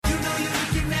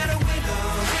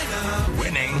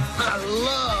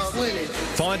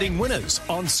Finding Winners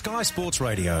on Sky Sports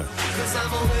Radio.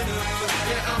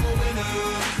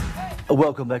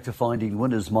 Welcome back to Finding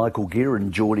Winners. Michael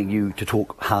Guerin joining you to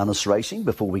talk harness racing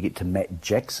before we get to Matt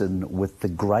Jackson with the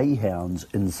Greyhounds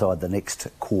inside the next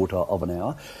quarter of an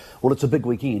hour. Well, it's a big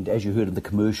weekend. As you heard in the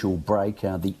commercial break,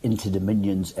 the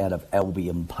Inter-Dominions out of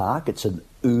Albion Park. It's an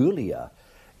earlier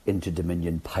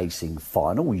Inter-Dominion pacing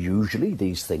final. Usually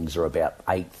these things are about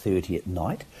 8:30 at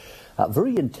night.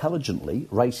 Very intelligently,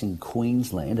 Racing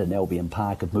Queensland and Albion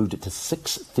Park have moved it to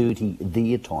 6:30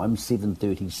 their time,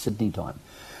 7:30 Sydney time.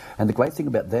 And the great thing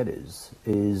about that is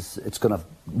it's going to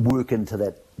work into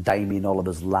that Damien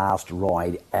Oliver's last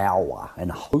ride hour,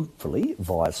 and hopefully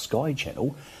via Sky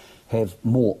Channel have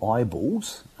more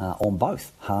eyeballs on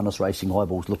both. Harness racing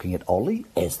eyeballs looking at Ollie,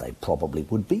 as they probably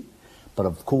would be. But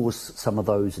of course, some of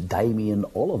those Damien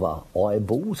Oliver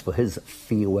eyeballs for his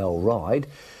farewell ride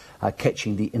are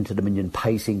catching the Inter-Dominion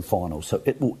pacing final. So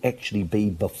it will actually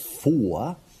be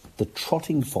before the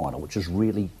trotting final, which is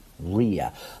really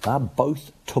rare. They're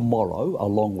both tomorrow,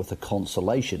 along with a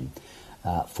consolation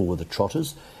for the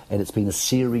trotters. And it's been a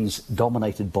series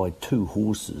dominated by two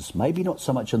horses. Maybe not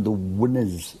so much in the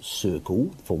winner's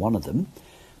circle for one of them,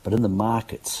 but in the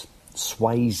markets.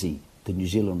 Swayze, the New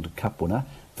Zealand Cup winner,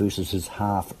 versus his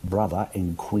half-brother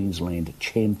and Queensland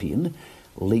champion,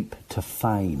 Leap to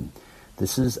Fame.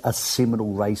 This is a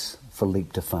seminal race for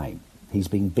Leap to Fame. He's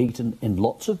been beaten in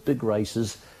lots of big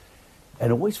races,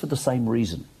 and always for the same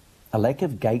reason. A lack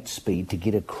of gate speed to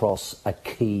get across a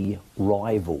key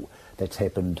rival. That's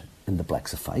happened in the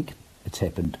Blacks Are Fake, it's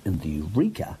happened in the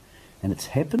Eureka, and it's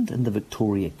happened in the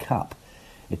Victoria Cup.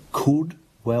 It could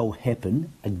well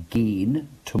happen again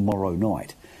tomorrow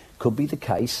night. Could be the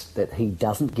case that he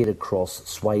doesn't get across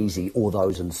Swayze or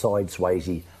those inside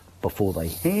Swayze before they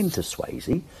hand to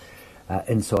Swayze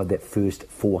inside that first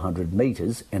 400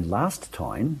 metres. And last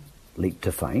time, Leap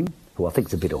to Fame, who I think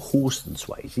is a better horse than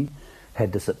Swayze,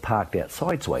 had to sit parked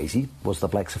outside Swayze, was the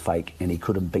Blacks Are Fake, and he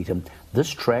couldn't beat him. This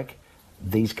track,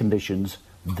 these conditions,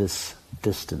 this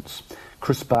distance.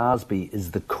 Chris Barsby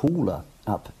is the caller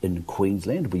up in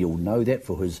Queensland. We all know that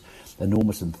for his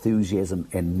enormous enthusiasm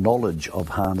and knowledge of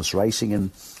harness racing,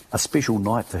 and a special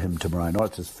night for him tomorrow night.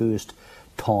 It's his first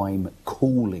time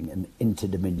calling an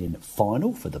Inter-Dominion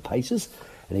final for the Pacers,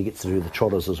 and he gets to do the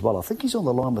trotters as well. I think he's on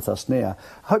the line with us now.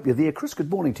 I hope you're there, Chris.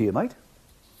 Good morning to you, mate.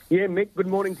 Yeah, Mick, good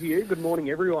morning to you. Good morning,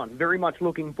 everyone. Very much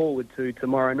looking forward to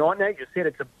tomorrow night. And as you said,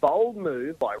 it's a bold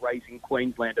move by Racing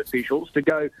Queensland officials to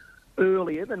go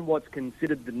earlier than what's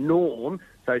considered the norm,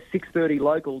 so 6:30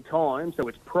 local time, so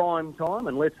it's prime time,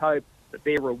 and let's hope that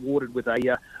they're rewarded with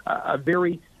a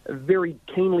very, very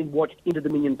keenly watched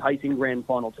Inter-Dominion pacing grand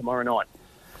final tomorrow night.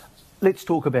 Let's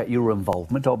talk about your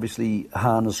involvement. Obviously,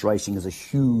 harness racing is a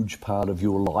huge part of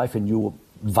your life, and you're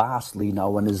vastly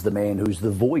known as the man who's the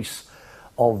voice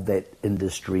of that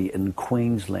industry in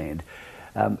Queensland.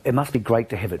 It must be great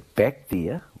to have it back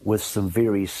there with some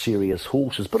very serious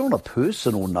horses. But on a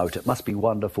personal note, it must be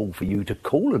wonderful for you to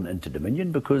call an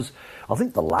Inter-Dominion, because I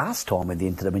think the last time when the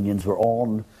Inter-Dominions were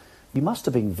on, you must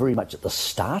have been very much at the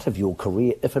start of your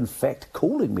career, if in fact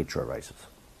calling metro races.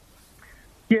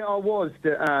 Yeah, I was,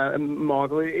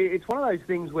 Michael. It's one of those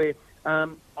things where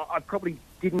I probably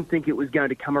didn't think it was going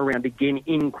to come around again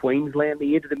in Queensland,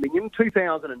 the Inter-Dominion.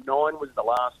 2009 was the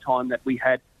last time that we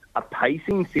had a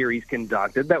pacing series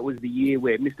conducted. That was the year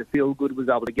where Mr. Feelgood was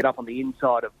able to get up on the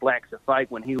inside of Blacks Are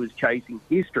Fake when he was chasing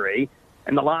history.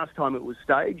 And the last time it was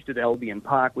staged at Albion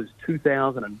Park was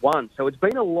 2001. So it's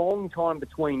been a long time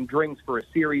between drinks for a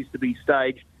series to be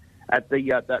staged at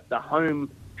the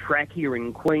home track here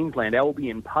in Queensland,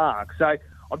 Albion Park. So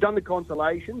I've done the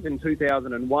consolations in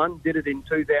 2001, did it in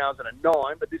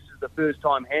 2009, but this is the first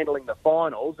time handling the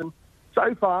finals. And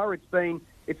so far it's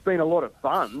been a lot of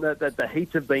fun. The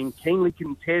heats have been keenly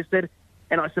contested.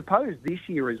 And I suppose this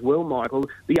year as well, Michael,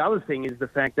 the other thing is the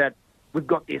fact that we've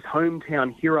got this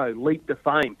hometown hero, Leap to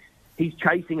Fame. He's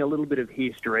chasing a little bit of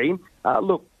history.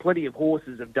 Look, plenty of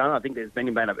horses have done. I think there's been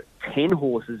about 10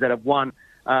 horses that have won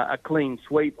a clean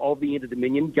sweep of the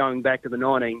Inter-Dominion going back to the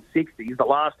 1960s. The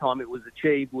last time it was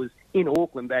achieved was in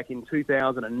Auckland back in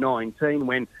 2019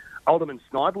 when Alderman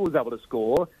Sniper was able to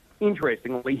score.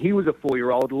 Interestingly, he was a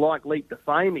 4-year-old like Leap to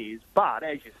Fame is, but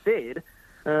as you said,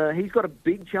 he's got a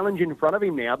big challenge in front of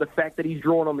him now, the fact that he's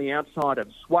drawn on the outside of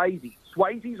Swayze.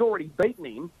 Swayze's already beaten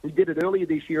him. He did it earlier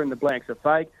this year in the Blacks Are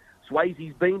Fake.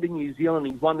 Swayze's been to New Zealand.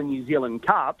 He's won the New Zealand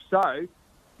Cup. So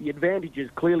the advantage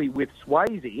is clearly with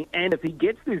Swayze. And if he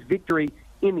gets this victory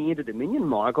in the Inter-Dominion,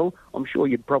 Michael, I'm sure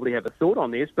you'd probably have a thought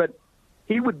on this, but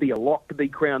he would be a lock to be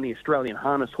crowned the Australian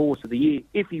Harness Horse of the Year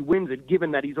if he wins it,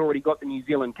 given that he's already got the New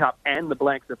Zealand Cup and the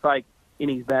Blacks Are Fake in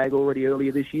his bag already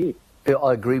earlier this year. Yeah,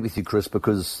 I agree with you, Chris,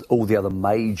 because all the other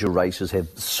major races have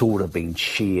sort of been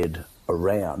shared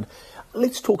around.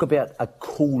 Let's talk about a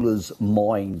cooler's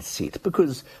mindset,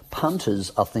 because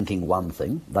punters are thinking one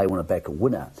thing, they want to back a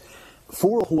winner.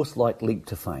 For a horse like Leap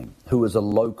to Fame, who is a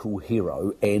local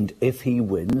hero, and if he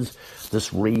wins, this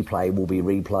replay will be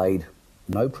replayed,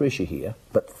 no pressure here,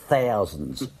 but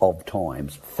thousands of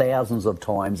times,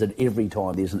 and every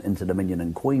time there's an Inter-Dominion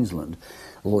in Queensland,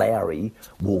 Lowry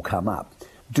will come up.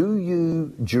 Do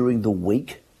you, during the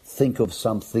week, think of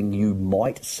something you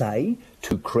might say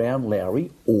to crown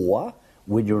Lowry, or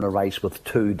when you're in a race with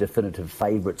two definitive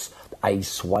favourites, a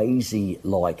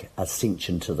Swayze-like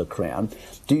ascension to the crown,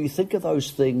 do you think of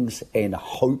those things and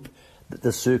hope that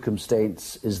the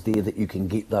circumstance is there that you can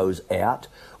get those out?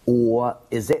 Or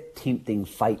is that tempting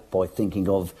fate by thinking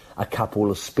of a couple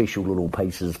of special little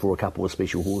pieces for a couple of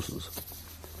special horses?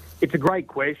 It's a great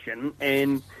question,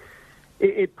 and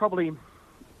it probably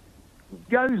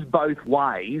goes both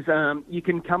ways. You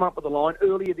can come up with a line.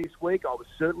 Earlier this week, I was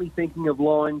certainly thinking of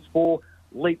lines for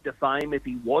Leap to Fame if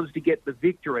he was to get the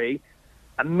victory.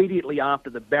 Immediately after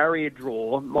the barrier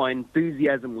draw, my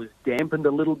enthusiasm was dampened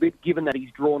a little bit, given that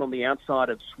he's drawn on the outside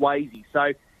of Swayze.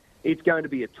 So it's going to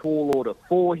be a tall order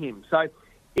for him. So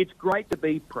it's great to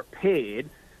be prepared,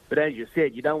 but as you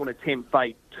said, you don't want to tempt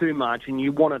fate too much, and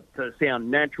you want it to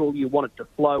sound natural. You want it to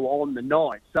flow on the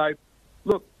night. So,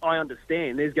 look, I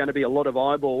understand there's going to be a lot of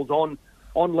eyeballs on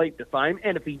Leap to Fame,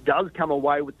 and if he does come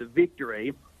away with the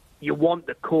victory, you want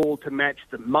the call to match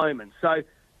the moment. So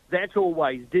that's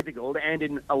always difficult, and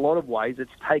in a lot of ways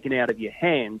it's taken out of your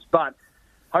hands. But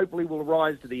hopefully we'll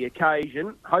rise to the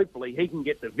occasion. Hopefully he can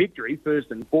get the victory,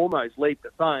 first and foremost, Leap to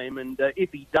Fame. And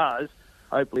if he does,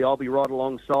 hopefully I'll be right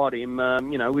alongside him,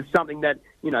 with something that,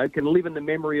 can live in the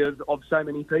memory of so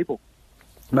many people.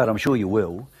 Mate, I'm sure you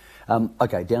will.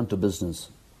 Okay, down to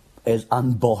business. As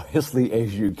unbiasedly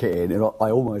as you can, and I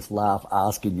almost laugh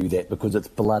asking you that because it's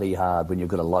bloody hard when you've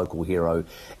got a local hero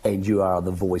and you are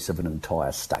the voice of an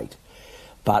entire state.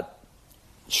 But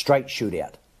straight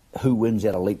shootout, who wins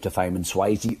out of Leap to Fame and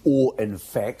Swayze, or in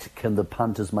fact, can the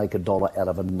punters make $1 out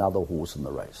of another horse in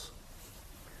the race?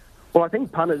 Well, I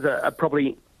think punters are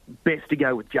probably best to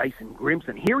go with Jason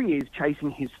Grimson. Here he is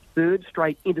chasing his third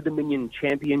straight Inter-Dominion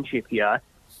championship here,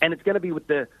 and it's going to be with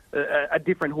a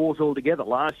different horse altogether.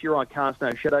 Last year, I Cast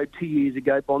No Shadow. 2 years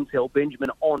ago, Bonsell Benjamin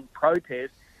on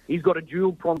protest. He's got a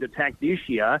dual-pronged attack this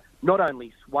year. Not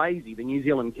only Swayze, the New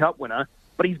Zealand Cup winner,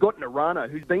 but he's got Narano,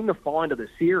 who's been the find of the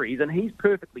series, and he's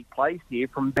perfectly placed here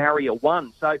from barrier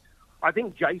one. So I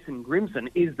think Jason Grimson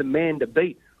is the man to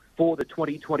beat for the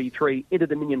 2023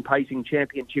 Inter-Dominion Pacing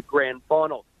Championship Grand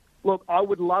Final. Look, I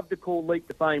would love to call Leap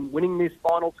to Fame winning this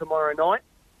final tomorrow night,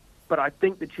 but I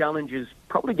think the challenge is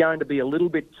probably going to be a little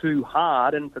bit too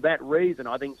hard, and for that reason,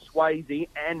 I think Swayze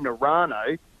and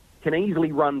Narano can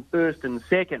easily run first and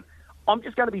second. I'm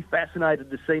just going to be fascinated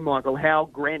to see, Michael, how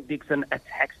Grant Dixon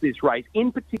attacks this race,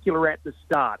 in particular at the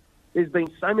start. There's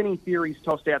been so many theories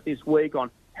tossed out this week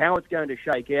on how it's going to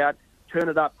shake out. Turn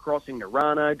it up crossing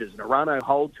Narano. Does Narano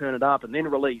hold, turn it up, and then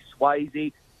release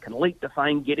Swayze? Can Leap to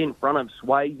Fame get in front of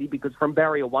Swayze? Because from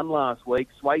barrier one last week,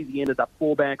 Swayze ended up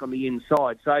 4 back on the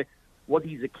inside. So was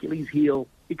his Achilles heel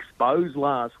exposed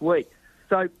last week?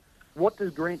 So what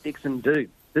does Grant Dixon do?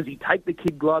 Does he take the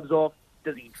kid gloves off?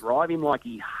 Does he drive him like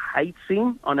he hates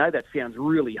him? I know that sounds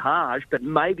really harsh, but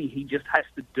maybe he just has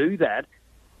to do that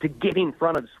to get in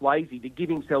front of Swayze, to give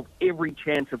himself every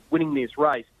chance of winning this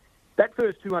race. That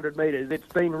first 200 metres,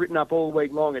 it's been written up all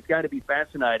week long. It's going to be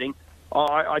fascinating.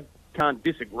 I can't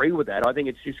disagree with that. I think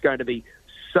it's just going to be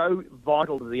so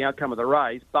vital to the outcome of the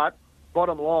race. But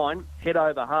bottom line, head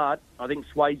over heart, I think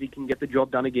Swayze can get the job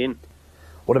done again.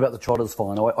 What about the Trotters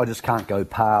final? I just can't go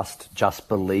past Just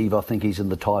Believe. I think he's in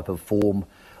the type of form.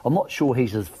 I'm not sure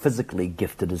he's as physically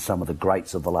gifted as some of the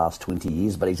greats of the last 20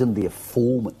 years, but he's in their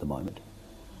form at the moment.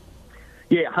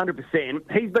 Yeah,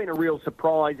 100%. He's been a real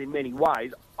surprise in many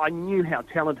ways. I knew how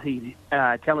talented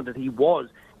he was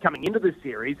coming into the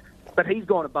series, but he's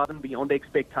gone above and beyond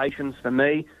expectations for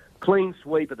me. Clean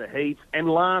sweep of the heats, and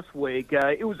last week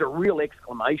it was a real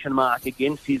exclamation mark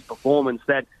against his performance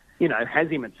that, has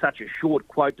him at such a short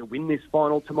quote to win this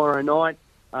final tomorrow night.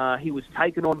 He was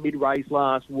taken on mid-race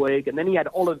last week, and then he had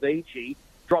Olivici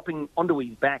dropping onto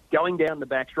his back, going down the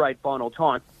back straight final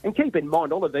time. And keep in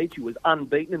mind, Olivici was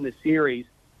unbeaten in the series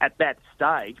at that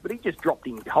stage, but he just dropped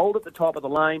him cold at the top of the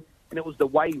lane, and it was the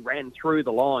way he ran through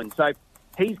the line. So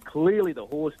he's clearly the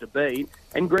horse to beat,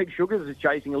 and Greg Sugars is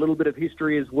chasing a little bit of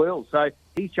history as well. So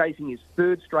he's chasing his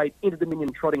third straight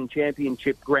Inter-Dominion Trotting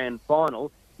Championship Grand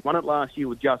Final. Won it last year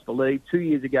with Just Believe, 2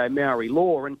 years ago, Maori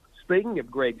Law. And speaking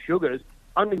of Greg Sugars,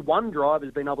 only one driver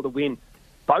has been able to win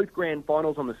both grand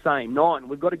finals on the same night. And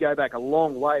we've got to go back a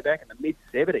long way, back in the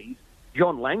mid-'70s.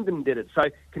 John Langdon did it. So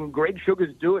can Greg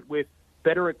Sugars do it with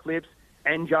Better Eclipse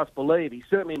and Just Believe? He's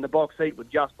certainly in the box seat with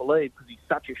Just Believe because he's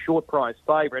such a short price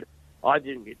favourite. I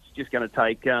think it's just going to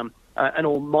take an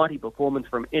almighty performance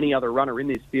from any other runner in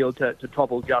this field to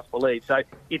topple Just Believe. So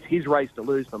it's his race to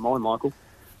lose for mine, Michael.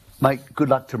 Mate, good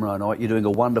luck tomorrow night. You're doing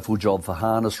a wonderful job for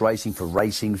harness racing, for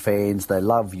racing fans. They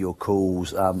love your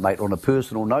calls. Mate, on a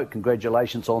personal note,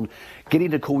 congratulations on getting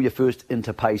to call your first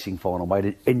inter-pacing final,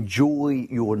 mate. Enjoy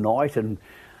your night. And,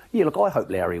 yeah, look, I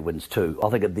hope Larry wins too. I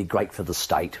think it'd be great for the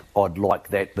state. I'd like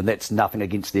that, but that's nothing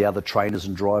against the other trainers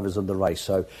and drivers in the race.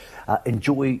 So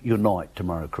enjoy your night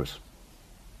tomorrow, Chris.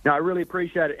 No, I really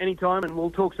appreciate it. Anytime, and we'll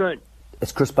talk soon.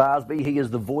 It's Chris Barsby. He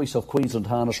is the voice of Queensland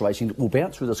harness racing. We'll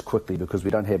bounce through this quickly because we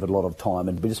don't have a lot of time,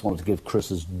 and we just wanted to give Chris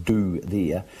his due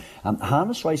there.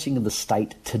 Harness racing in the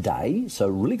state today, so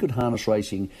really good harness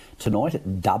racing tonight at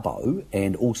Dubbo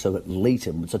and also at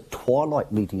Leeton. It's a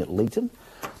twilight meeting at Leeton.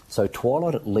 So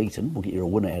twilight at Leeton, we'll get you a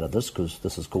winner out of this because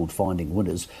this is called Finding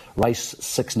Winners. Race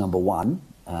 6, number 1,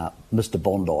 Mr.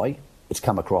 Bondi. It's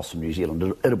come across from New Zealand.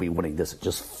 It'll be winning this. It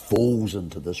just falls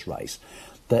into this race.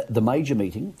 The major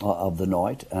meeting of the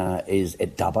night is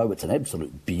at Dubbo. It's an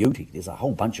absolute beauty. There's a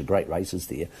whole bunch of great races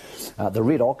there. The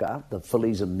Red Ochre, the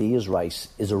Fillies and Mares race,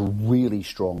 is a really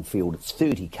strong field. It's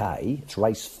 30k. It's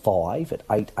race 5 at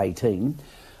 8:18.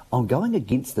 I'm going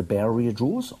against the barrier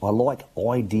draws. I like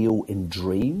Ideal in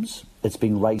Dreams. It's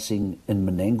been racing in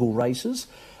Menangle races.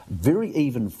 Very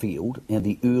even field, and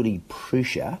the early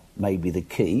pressure may be the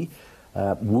key.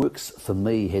 Works for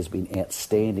me has been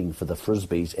outstanding for the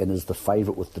Frisbees and is the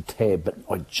favourite with the tab, but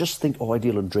I just think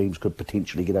Ideal and Dreams could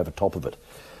potentially get over top of it.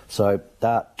 So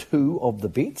there are 2 of the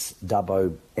bets,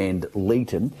 Dubbo and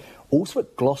Leeton. Also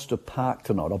at Gloucester Park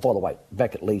tonight. Oh, by the way,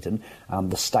 back at Leeton,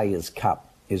 the Stayers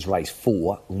Cup is race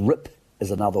 4. Rip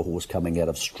is another horse coming out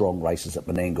of strong races at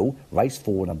Menangle. Race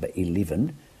 4, number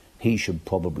 11. He should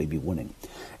probably be winning.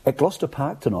 At Gloucester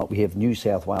Park tonight, we have New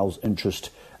South Wales interest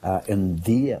in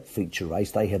their feature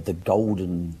race. They have the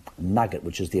Golden Nugget,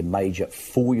 which is their major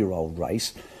 4-year-old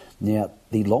race. Now,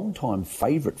 the long-time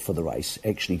favourite for the race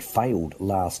actually failed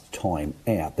last time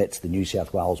out. That's the New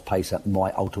South Wales pacer,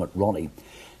 My Ultimate Ronnie.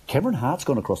 Cameron Hart's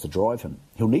gone across to drive him.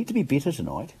 He'll need to be better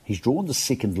tonight. He's drawn the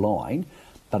second line,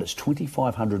 but it's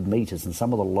 2,500 metres, and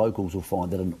some of the locals will find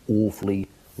that an awfully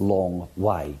long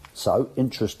way. So,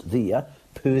 interest there.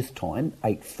 Perth time,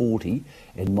 8:40,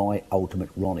 and My Ultimate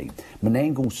Ronnie.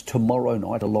 Menangle's tomorrow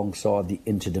night alongside the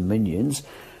Inter-Dominions.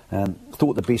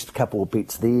 Thought the best couple of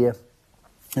bets there.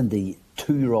 And the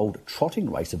 2-year-old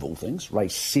trotting race of all things,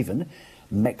 race 7,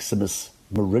 Maximus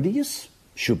Meridius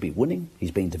should be winning.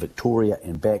 He's been to Victoria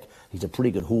and back. He's a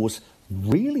pretty good horse.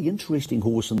 Really interesting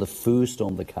horse in the first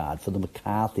on the card for the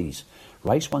McCarthys.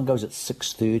 Race 1 goes at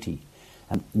 6:30.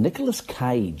 Nicholas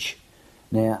Cage.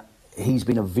 Now, he's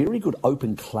been a very good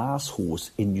open class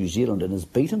horse in New Zealand and has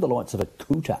beaten the likes of a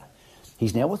Cooter.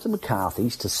 He's now with the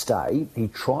McCarthys to stay. He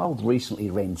trialled recently,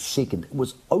 ran second. It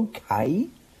was okay.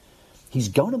 He's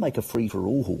going to make a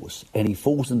free-for-all horse, and he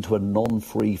falls into a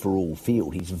non-free-for-all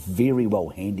field. He's very well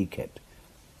handicapped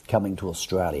coming to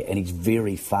Australia, and he's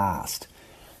very fast.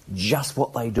 Just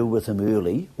what they do with him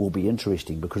early will be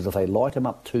interesting, because if they light him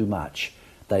up too much,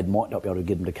 they might not be able to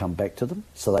get him to come back to them,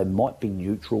 so they might be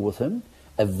neutral with him.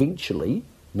 Eventually,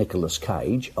 Nicholas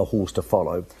Cage, a horse to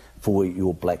follow for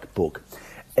your black book.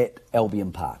 At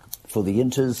Albion Park, for the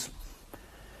Inters,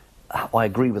 I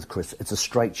agree with Chris. It's a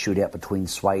straight shootout between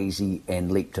Swayze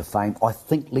and Leap to Fame. I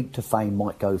think Leap to Fame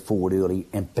might go forward early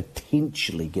and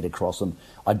potentially get across him.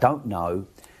 I don't know.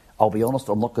 I'll be honest,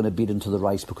 I'm not going to bet into the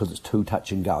race because it's too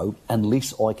touch and go,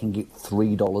 unless I can get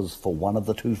 $3 for one of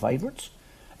the 2 favourites,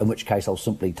 in which case I'll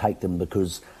simply take them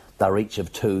because they're each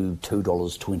of $2.20,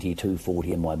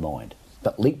 $2.40 in my mind.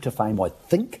 But Leap to Fame, I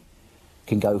think,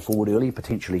 can go forward early,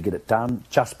 potentially get it done.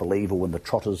 Just Believe will win the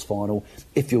Trotters final.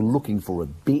 If you're looking for a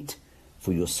bet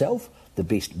for yourself, the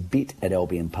best bet at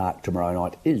Albion Park tomorrow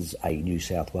night is a New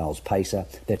South Wales pacer.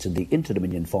 That's in the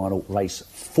Inter-Dominion final, race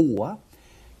 4.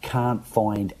 Can't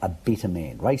Find a Better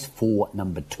Man. Race 4,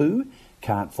 number 2.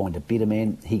 Can't Find a Better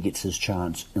Man. He gets his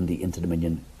chance in the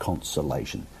Inter-Dominion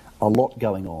Consolation. A lot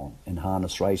going on in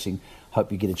harness racing.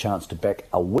 Hope you get a chance to back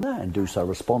a winner and do so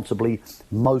responsibly.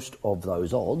 Most of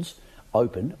those odds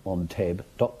open on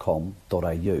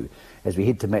tab.com.au. As we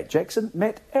head to Matt Jackson.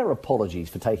 Matt, our apologies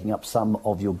for taking up some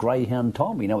of your Greyhound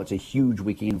time. We know it's a huge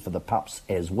weekend for the pups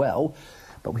as well,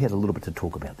 but we had a little bit to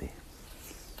talk about there.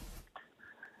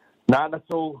 No, that's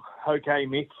all okay,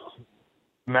 Mick.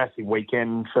 Massive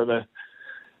weekend for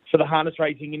For the harness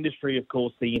racing industry, of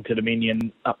course, the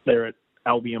Inter-Dominion up there at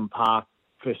Albion Park,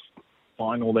 first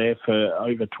final there for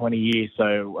over 20 years.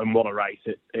 So, and what a race.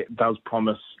 It does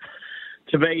promise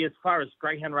to be. As far as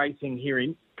greyhound racing here,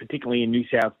 particularly in New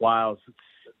South Wales,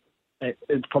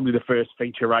 it's probably the first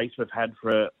feature race we've had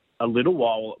for a little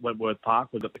while at Wentworth Park.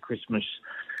 We've got the Christmas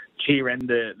cheer and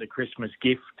the Christmas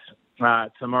gift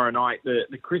tomorrow night.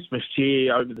 The Christmas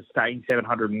cheer over the Stain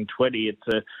 720. It's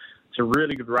a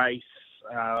really good race.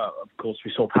 Of course,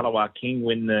 we saw Palawa King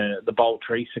win the Bolt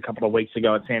Reese a couple of weeks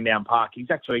ago at Sandown Park. He's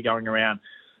actually going around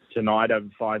tonight over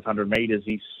 500 metres.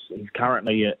 He's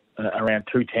currently at around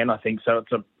 210, I think. So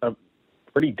it's a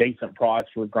pretty decent price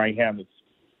for a greyhound that's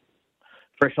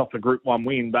fresh off the Group 1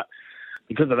 win. But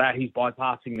because of that, he's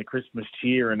bypassing the Christmas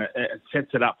cheer, and it sets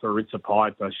it up for Ritza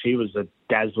Piper. She was a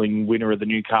dazzling winner of the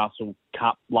Newcastle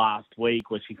Cup last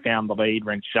week, where she found the lead,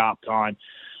 ran sharp time,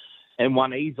 and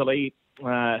won easily.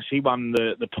 She won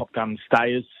the Top Gun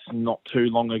Stayers not too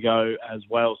long ago as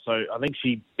well. So I think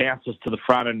she bounces to the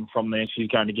front, and from there she's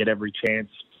going to get every chance.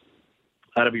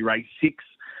 That'll be race 6,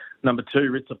 number 2,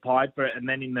 Ritza Piper. And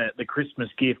then in the Christmas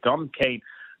gift, I'm keen.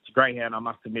 It's a greyhound, I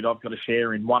must admit, I've got a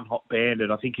share in One Hot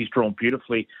Bandit. I think he's drawn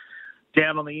beautifully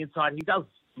down on the inside. He does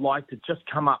like to just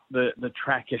come up the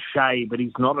track a shade, but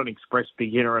he's not an express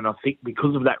beginner. And I think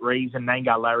because of that reason,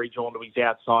 Nangar Larry drawn to his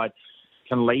outside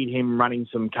can lead him running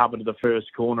some cover to the first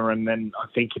corner. And then I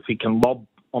think if he can lob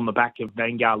on the back of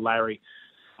Nangar Larry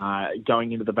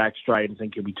going into the back straight, I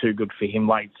think it'll be too good for him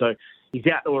late. So he's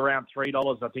out to around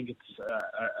 $3. I think it's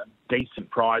a decent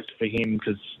price for him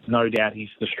because no doubt he's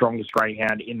the strongest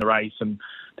greyhound in the race, and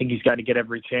I think he's going to get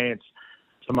every chance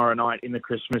tomorrow night in the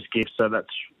Christmas gift. So that's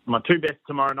my 2 best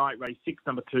tomorrow night, race 6,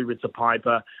 number 2, Ritza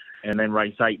Piper, and then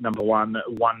race 8, number 1,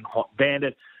 One Hot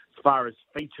Bandit. As far as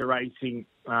feature racing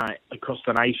across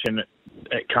the nation,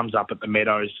 it comes up at the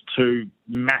Meadows. 2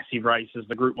 massive races,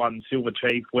 the Group 1 Silver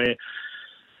Chief, where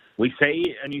we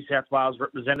see a New South Wales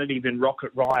representative in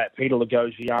Rocket Riot. Peter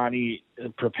Lagogiani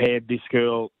prepared this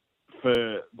girl for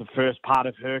the first part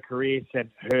of her career,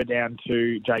 sent her down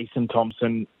to Jason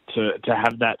Thompson to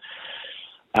have that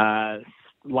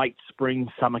late spring,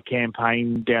 summer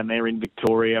campaign down there in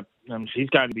Victoria. She's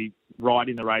going to be right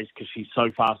in the race because she's so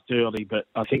fast early, but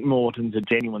I think Morton's a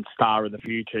genuine star of the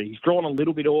future. He's drawn a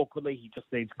little bit awkwardly. He just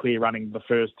needs clear running the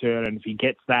first turn, and if he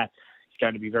gets that, it's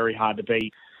going to be very hard to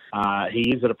beat.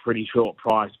 He is at a pretty short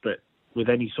price, but with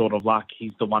any sort of luck,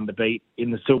 he's the one to beat. In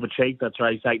the Silver Chief, that's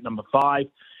race 8, number 5.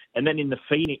 And then in the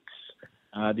Phoenix,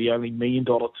 the only $1 million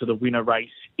to the winner race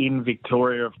in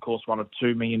Victoria, of course, one of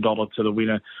 $2 million to the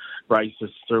winner races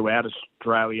throughout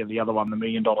Australia. The other one, the $1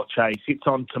 million chase. It's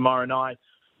on tomorrow night,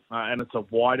 and it's a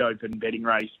wide open betting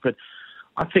race. But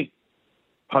I think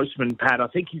Postman Pat, I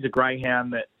think he's a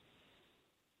greyhound that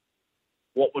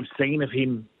what we've seen of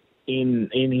him in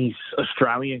his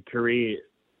Australian career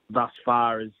thus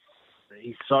far is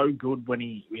he's so good when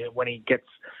he gets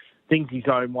things his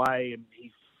own way, and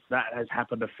that has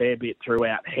happened a fair bit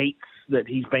throughout heats that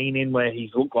he's been in where he's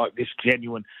looked like this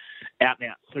genuine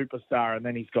out-and-out superstar, and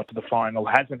then he's got to the final,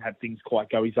 hasn't had things quite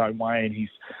go his own way, and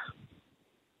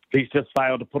he's just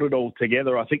failed to put it all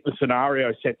together. I think the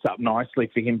scenario sets up nicely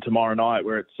for him tomorrow night,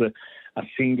 where it's a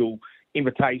single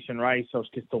invitation race, so it's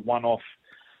just a one-off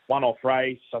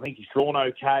race. I think he's drawn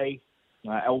okay.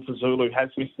 Alpha Zulu has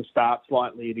missed the start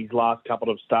slightly at his last couple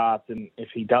of starts, and if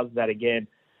he does that again,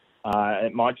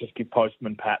 it might just give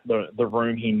Postman Pat the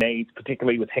room he needs,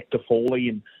 particularly with Hector Fawley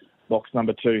in box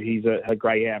number 2. He's a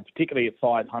greyhound, particularly at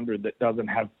 500, that doesn't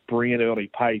have brilliant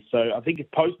early pace. So I think if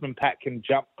Postman Pat can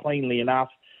jump cleanly enough,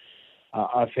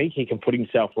 I think he can put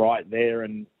himself right there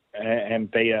and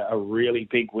be a really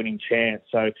big winning chance.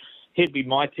 So he'd be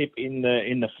my tip in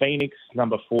the Phoenix,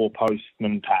 number 4,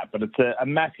 Postman Pat. But it's a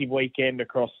massive weekend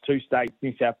across 2 states,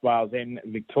 New South Wales and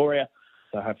Victoria.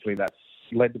 So hopefully that's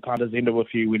led the punters into a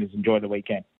few winners. Enjoy the weekend.